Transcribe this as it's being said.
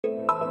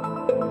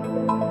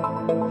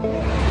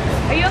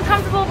Are you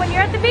uncomfortable when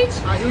you're at the beach?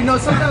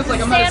 Sometimes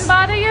like Sand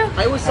bother you?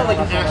 I always saw like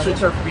an actual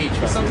turf beach,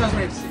 but sometimes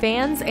when it's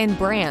Fans and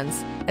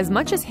brands. As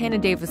much as Hannah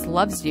Davis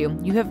loves you,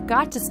 you have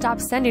got to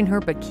stop sending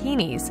her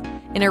bikinis.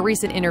 In a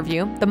recent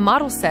interview, the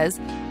model says,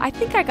 "I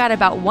think I got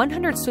about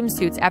 100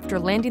 swimsuits after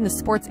landing the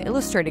Sports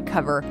Illustrated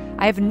cover.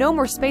 I have no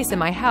more space in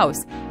my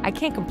house. I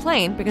can't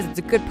complain because it's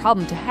a good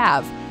problem to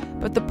have.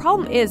 But the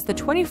problem is the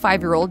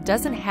 25-year-old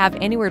doesn't have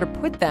anywhere to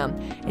put them,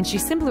 and she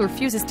simply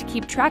refuses to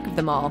keep track of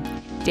them all."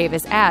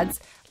 Davis adds,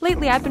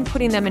 "Lately I've been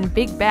putting them in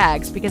big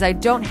bags because I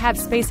don't have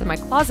space in my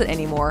closet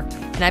anymore,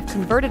 and I've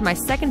converted my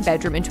second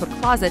bedroom into a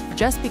closet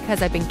just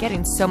because I've been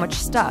getting so much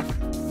stuff."